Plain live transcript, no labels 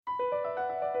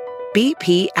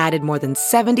BP added more than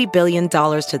 $70 billion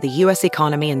to the U.S.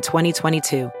 economy in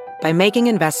 2022 by making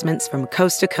investments from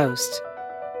coast to coast.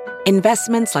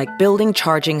 Investments like building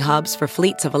charging hubs for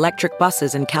fleets of electric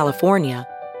buses in California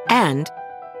and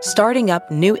starting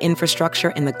up new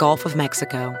infrastructure in the Gulf of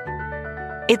Mexico.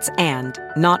 It's and,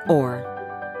 not or.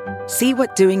 See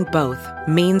what doing both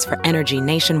means for energy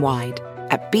nationwide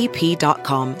at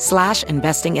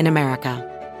bp.com/investing in America.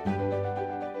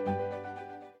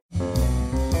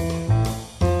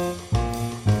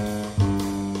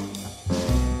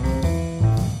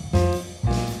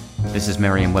 This is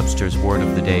Merriam-Webster's Word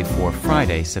of the Day for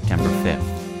Friday, September 5th.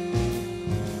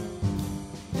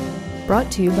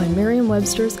 Brought to you by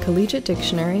Merriam-Webster's Collegiate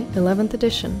Dictionary, 11th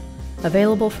edition.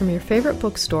 Available from your favorite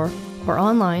bookstore or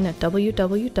online at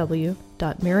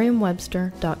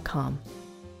www.merriam-webster.com.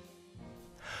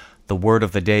 The word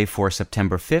of the day for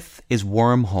September 5th is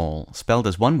wormhole, spelled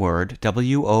as one word,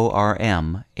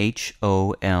 W-O-R-M-H-O-L-E.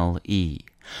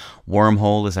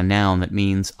 Wormhole is a noun that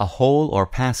means a hole or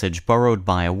passage burrowed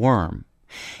by a worm.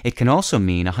 It can also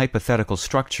mean a hypothetical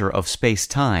structure of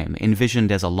space-time,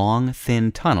 envisioned as a long,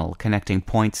 thin tunnel connecting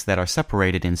points that are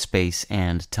separated in space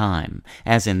and time,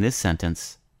 as in this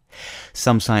sentence.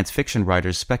 Some science fiction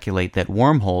writers speculate that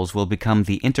wormholes will become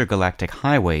the intergalactic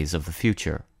highways of the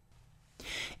future.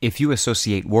 If you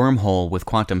associate wormhole with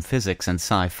quantum physics and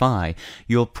sci-fi,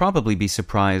 you'll probably be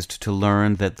surprised to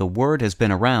learn that the word has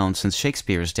been around since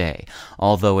Shakespeare's day,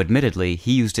 although admittedly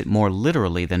he used it more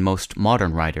literally than most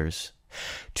modern writers.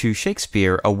 To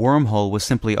Shakespeare, a wormhole was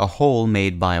simply a hole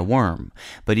made by a worm,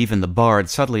 but even the bard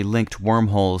subtly linked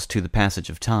wormholes to the passage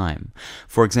of time.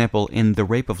 For example, in the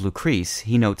Rape of Lucrece,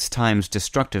 he notes time's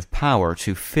destructive power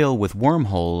to fill with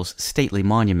wormholes stately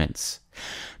monuments.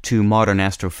 To modern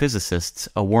astrophysicists,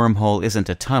 a wormhole isn't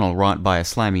a tunnel wrought by a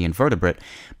slimy invertebrate,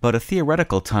 but a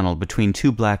theoretical tunnel between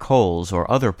two black holes or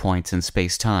other points in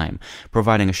space-time,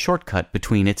 providing a shortcut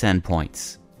between its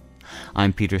endpoints.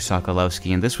 I'm Peter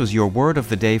Sokolowski, and this was your Word of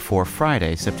the Day for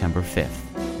Friday, September 5th.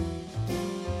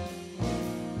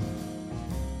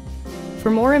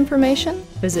 For more information,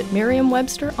 visit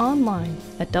Merriam-Webster online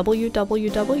at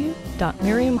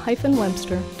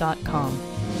www.merriam-webster.com.